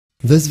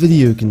This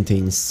video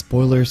contains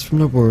spoilers from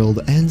the world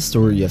and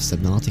story of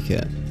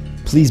Subnautica.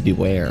 Please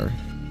beware.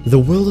 The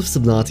world of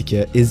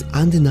Subnautica is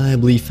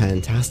undeniably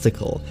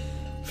fantastical,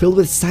 filled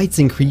with sights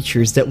and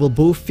creatures that will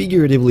both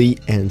figuratively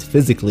and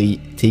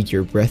physically take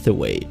your breath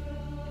away.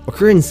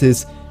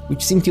 Occurrences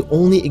which seem to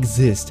only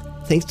exist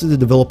thanks to the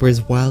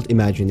developer's wild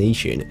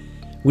imagination,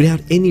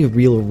 without any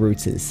real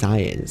roots in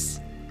science.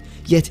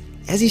 Yet,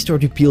 as you start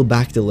to peel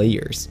back the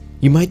layers,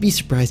 you might be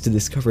surprised to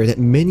discover that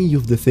many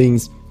of the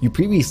things you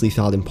previously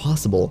thought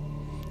impossible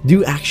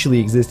do actually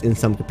exist in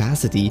some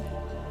capacity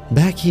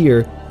back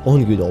here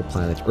on good old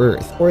planet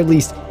Earth, or at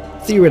least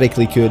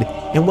theoretically could.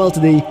 And well,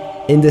 today,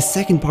 in the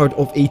second part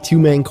of a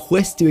two-man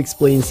quest to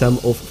explain some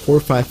of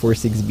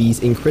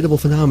 4546B's incredible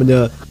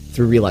phenomena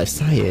through real-life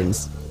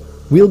science,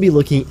 we'll be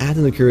looking at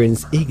an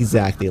occurrence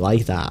exactly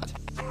like that.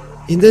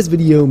 In this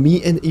video,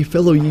 me and a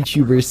fellow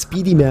YouTuber,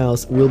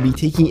 Speedymouse, will be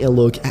taking a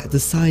look at the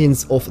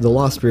science of the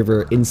Lost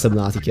River in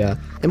Subnautica,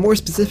 and more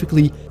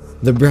specifically,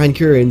 the brine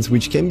currents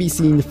which can be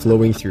seen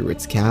flowing through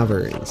its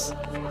caverns.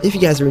 If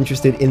you guys are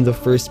interested in the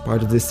first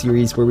part of this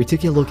series where we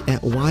took a look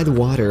at why the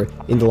water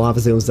in the lava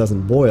zones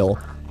doesn't boil,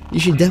 you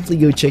should definitely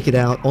go check it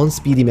out on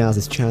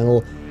Speedymouse's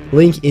channel,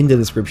 link in the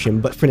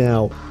description. But for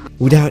now,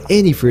 without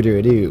any further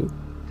ado,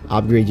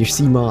 upgrade your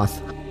sea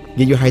moth,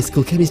 get your high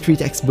school chemistry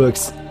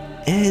textbooks,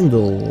 and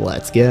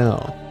let's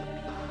go!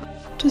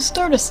 To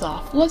start us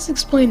off, let's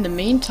explain the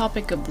main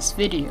topic of this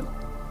video.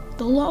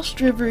 The Lost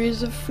River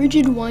is a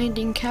frigid,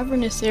 winding,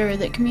 cavernous area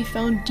that can be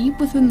found deep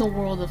within the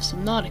world of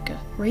Subnautica,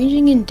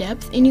 ranging in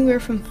depth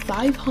anywhere from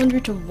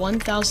 500 to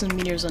 1,000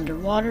 meters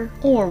underwater,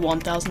 or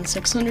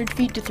 1,600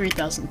 feet to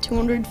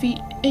 3,200 feet,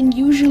 and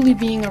usually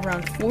being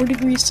around 4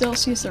 degrees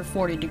Celsius or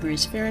 40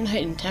 degrees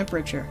Fahrenheit in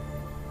temperature.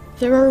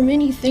 There are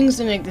many things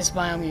that make this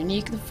biome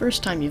unique the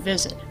first time you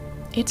visit.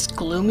 Its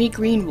gloomy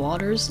green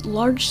waters,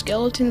 large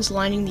skeletons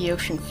lining the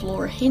ocean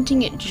floor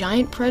hinting at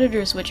giant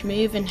predators which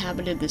may have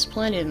inhabited this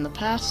planet in the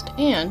past,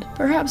 and,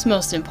 perhaps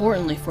most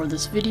importantly for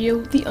this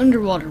video, the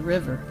underwater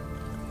river.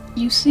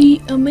 You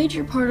see, a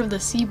major part of the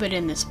seabed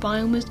in this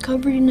biome is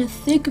covered in a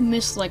thick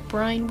mist-like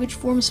brine which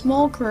forms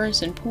small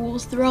currents and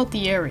pools throughout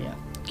the area,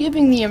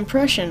 giving the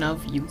impression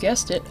of, you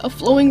guessed it, a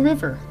flowing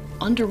river,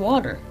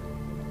 underwater.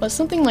 But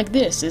something like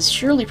this is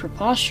surely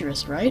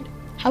preposterous, right?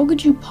 How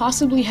could you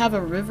possibly have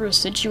a river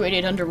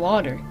situated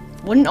underwater?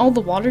 Wouldn't all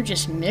the water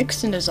just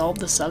mix and dissolve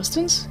the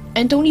substance?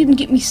 And don't even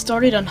get me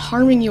started on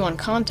harming you on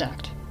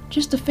contact.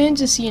 Just a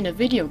fantasy in a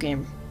video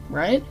game,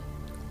 right?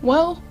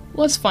 Well,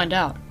 let's find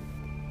out.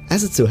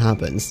 As it so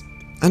happens,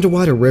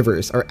 underwater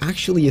rivers are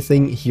actually a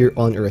thing here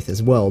on Earth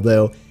as well,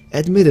 though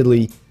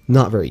admittedly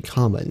not very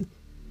common.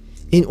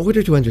 In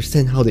order to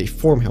understand how they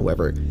form,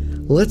 however,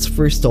 let's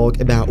first talk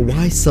about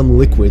why some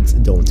liquids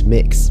don't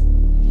mix.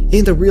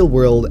 In the real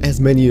world,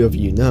 as many of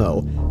you know,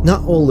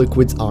 not all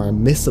liquids are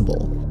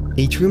miscible,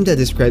 a term that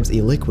describes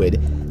a liquid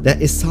that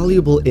is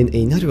soluble in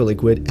another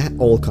liquid at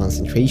all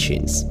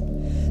concentrations.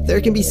 There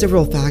can be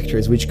several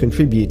factors which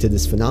contribute to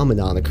this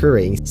phenomenon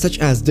occurring, such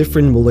as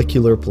different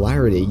molecular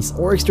polarities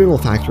or external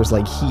factors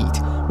like heat,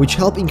 which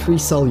help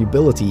increase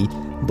solubility,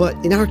 but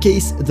in our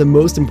case, the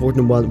most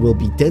important one will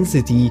be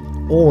density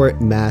or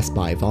mass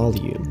by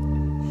volume.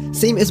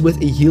 Same as with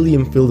a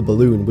helium-filled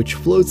balloon, which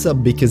floats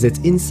up because its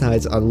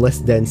insides are less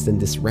dense than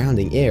the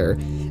surrounding air,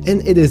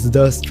 and it is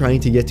thus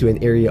trying to get to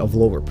an area of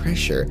lower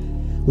pressure.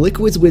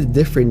 Liquids with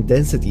different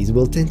densities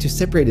will tend to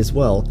separate as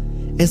well,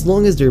 as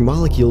long as their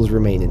molecules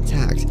remain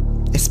intact,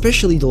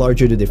 especially the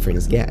larger the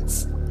difference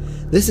gets.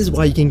 This is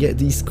why you can get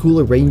these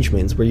cool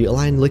arrangements where you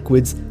align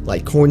liquids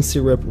like corn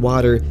syrup,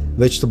 water,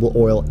 vegetable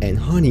oil, and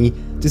honey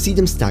to see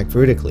them stack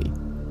vertically.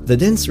 The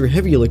denser,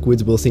 heavier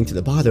liquids will sink to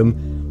the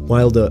bottom,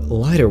 while the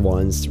lighter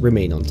ones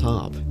remain on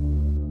top.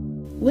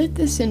 With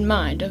this in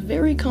mind, a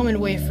very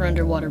common way for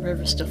underwater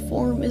rivers to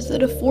form is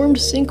that a formed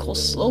sinkhole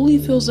slowly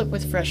fills up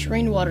with fresh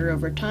rainwater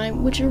over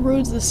time, which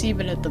erodes the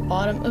seabed at the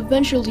bottom,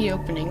 eventually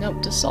opening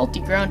up to salty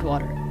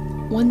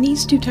groundwater. When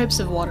these two types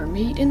of water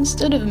meet,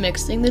 instead of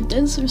mixing, the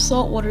denser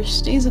salt water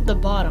stays at the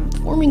bottom,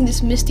 forming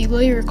this misty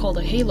layer called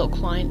a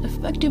halocline,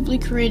 effectively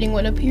creating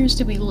what appears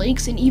to be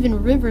lakes and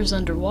even rivers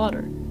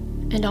underwater.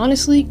 And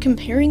honestly,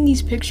 comparing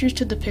these pictures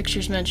to the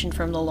pictures mentioned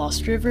from the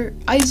Lost River,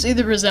 I'd say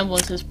the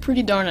resemblance is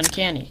pretty darn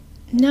uncanny.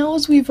 Now,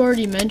 as we've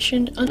already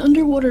mentioned, an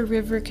underwater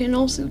river can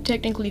also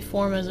technically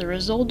form as a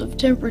result of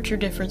temperature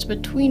difference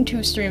between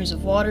two streams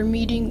of water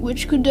meeting,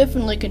 which could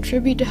definitely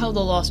contribute to how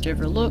the Lost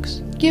River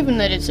looks, given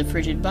that it's a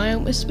frigid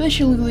biome,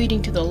 especially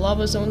leading to the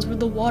lava zones where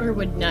the water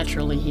would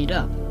naturally heat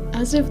up.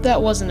 As if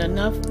that wasn't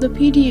enough, the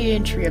PDA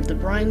entry of the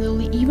brine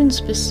lily even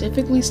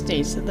specifically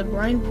states that the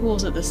brine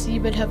pools at the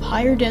seabed have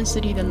higher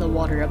density than the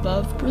water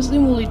above,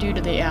 presumably due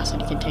to the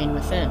acid contained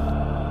within.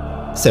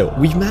 So,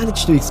 we've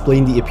managed to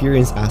explain the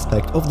appearance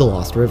aspect of the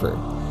Lost River.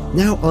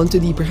 Now onto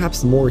the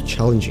perhaps more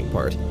challenging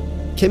part,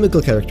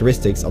 chemical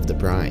characteristics of the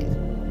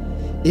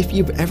brine. If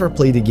you've ever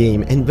played a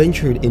game and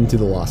ventured into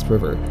the Lost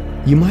River,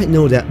 you might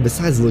know that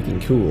besides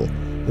looking cool,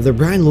 the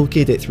brine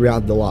located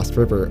throughout the Lost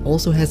River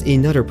also has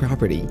another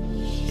property.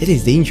 It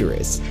is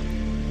dangerous.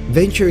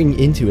 Venturing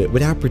into it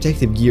without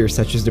protective gear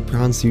such as the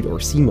prawn suit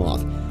or sea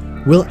moth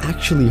will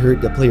actually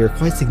hurt the player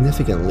quite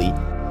significantly,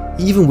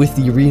 even with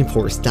the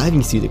reinforced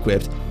diving suit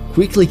equipped,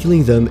 quickly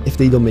killing them if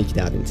they don't make it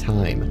out in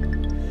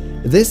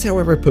time. This,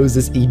 however,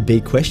 poses a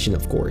big question,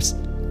 of course.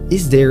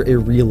 Is there a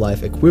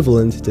real-life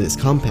equivalent to this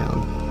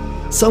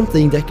compound?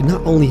 Something that could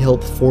not only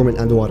help form an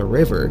underwater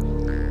river,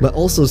 but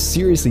also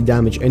seriously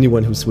damage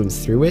anyone who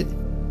swims through it?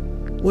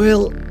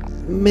 Well,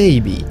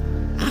 maybe.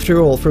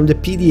 After all, from the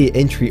PDA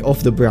entry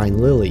of the Brine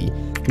Lily,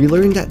 we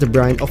learned that the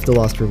brine of the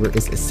Lost River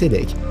is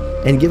acidic,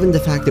 and given the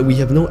fact that we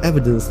have no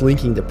evidence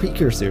linking the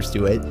precursors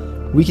to it,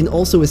 we can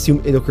also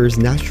assume it occurs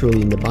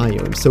naturally in the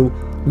biome, so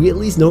we at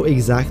least know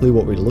exactly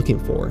what we're looking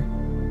for.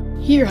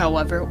 Here,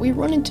 however, we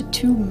run into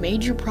two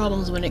major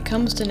problems when it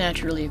comes to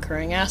naturally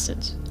occurring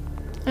acids.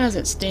 As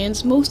it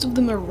stands, most of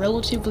them are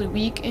relatively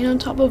weak, and on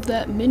top of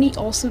that, many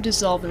also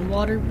dissolve in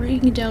water,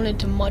 breaking down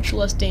into much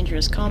less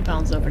dangerous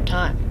compounds over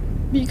time.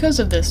 Because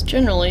of this,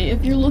 generally,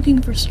 if you're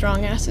looking for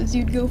strong acids,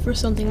 you'd go for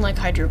something like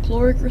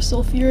hydrochloric or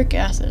sulfuric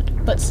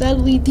acid. But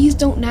sadly, these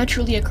don't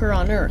naturally occur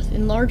on Earth,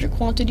 in larger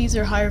quantities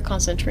or higher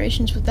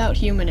concentrations without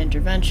human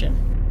intervention.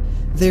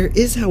 There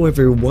is,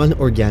 however, one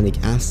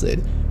organic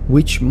acid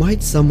which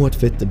might somewhat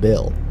fit the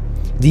bill.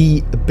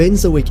 The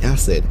benzoic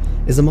acid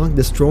is among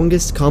the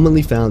strongest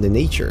commonly found in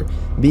nature,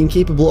 being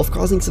capable of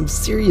causing some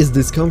serious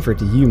discomfort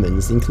to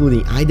humans,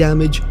 including eye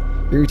damage,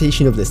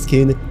 irritation of the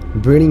skin,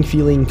 burning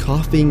feeling,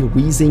 coughing,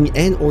 wheezing,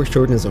 and or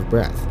shortness of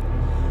breath.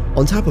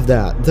 On top of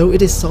that, though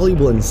it is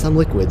soluble in some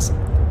liquids,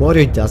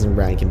 water doesn't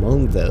rank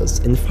among those.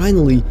 And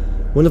finally,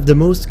 one of the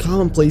most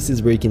common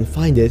places where you can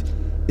find it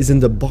is in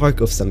the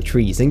bark of some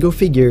trees, and go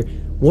figure,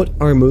 what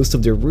are most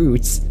of the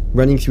roots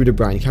running through the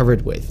brine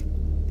covered with?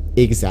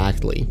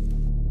 Exactly.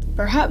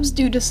 Perhaps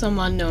due to some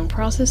unknown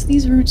process,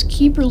 these roots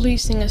keep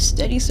releasing a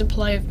steady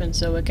supply of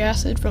benzoic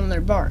acid from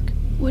their bark,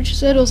 which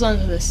settles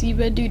onto the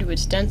seabed due to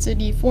its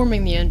density,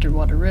 forming the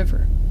underwater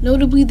river.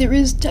 Notably, there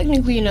is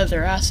technically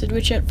another acid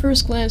which at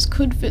first glance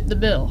could fit the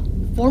bill.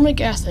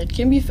 Formic acid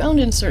can be found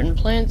in certain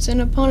plants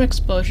and upon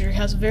exposure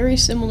has very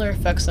similar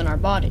effects on our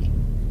body.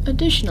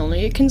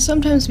 Additionally, it can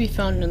sometimes be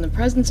found in the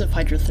presence of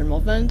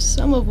hydrothermal vents,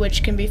 some of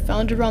which can be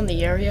found around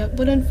the area,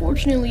 but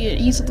unfortunately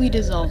it easily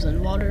dissolves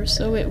in water,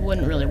 so it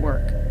wouldn't really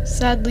work.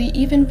 Sadly,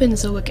 even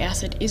benzoic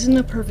acid isn't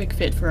a perfect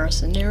fit for our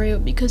scenario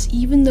because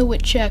even though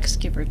it checks,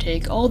 give or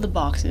take, all the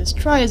boxes,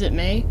 try as it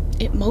may,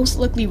 it most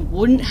likely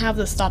wouldn't have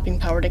the stopping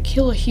power to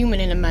kill a human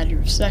in a matter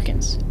of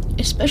seconds,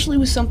 especially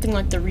with something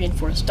like the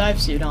reinforced dive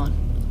suit on.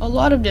 A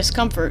lot of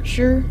discomfort,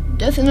 sure.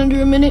 Death in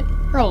under a minute?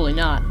 Probably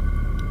not.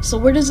 So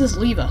where does this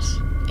leave us?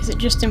 Is it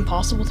just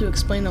impossible to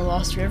explain the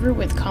Lost River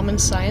with common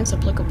science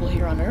applicable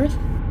here on Earth?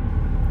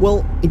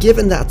 Well,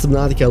 given that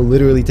Subnautica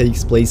literally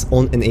takes place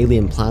on an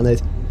alien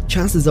planet,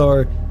 chances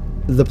are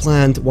the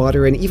plant,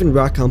 water, and even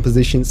rock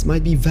compositions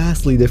might be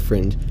vastly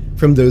different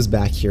from those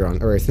back here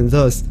on Earth, and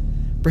thus,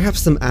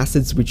 perhaps some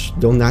acids which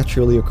don't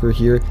naturally occur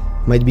here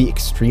might be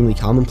extremely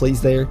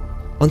commonplace there.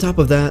 On top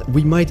of that,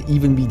 we might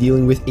even be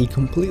dealing with a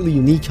completely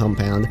unique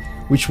compound,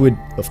 which would,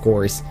 of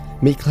course,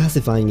 make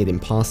classifying it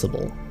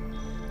impossible.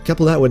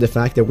 Couple that with the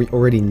fact that we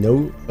already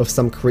know of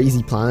some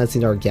crazy planets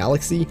in our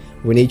galaxy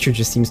where nature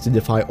just seems to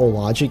defy all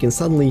logic, and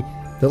suddenly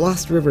the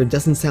Lost River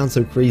doesn't sound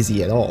so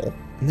crazy at all.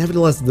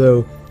 Nevertheless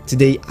though,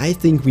 today I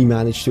think we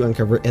managed to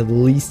uncover at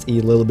least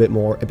a little bit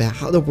more about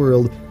how the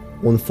world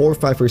on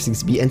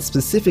 4546b and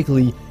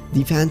specifically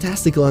the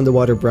fantastical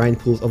underwater brine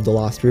pools of the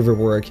Lost River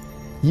work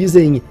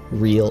using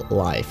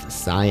real-life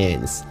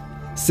science.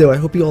 So I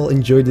hope you all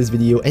enjoyed this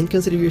video and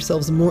consider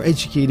yourselves more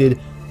educated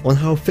on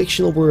how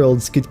fictional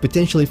worlds could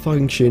potentially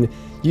function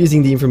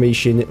using the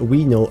information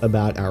we know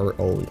about our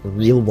own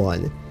real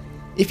one.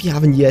 If you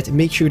haven't yet,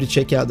 make sure to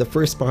check out the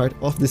first part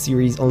of the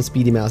series on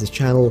Speedymouse's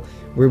channel,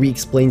 where we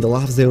explain the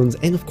loft zones,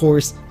 and of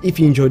course, if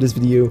you enjoyed this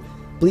video,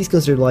 please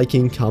consider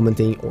liking,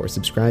 commenting, or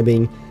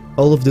subscribing.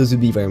 All of those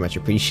would be very much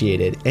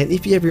appreciated. And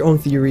if you have your own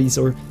theories,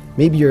 or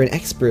maybe you're an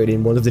expert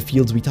in one of the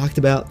fields we talked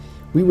about,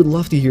 we would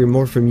love to hear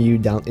more from you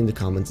down in the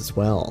comments as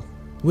well.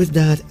 With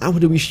that, I want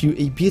to wish you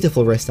a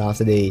beautiful rest of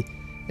the day,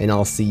 and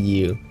I'll see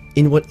you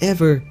in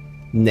whatever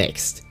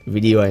next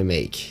video I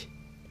make.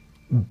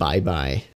 Bye bye.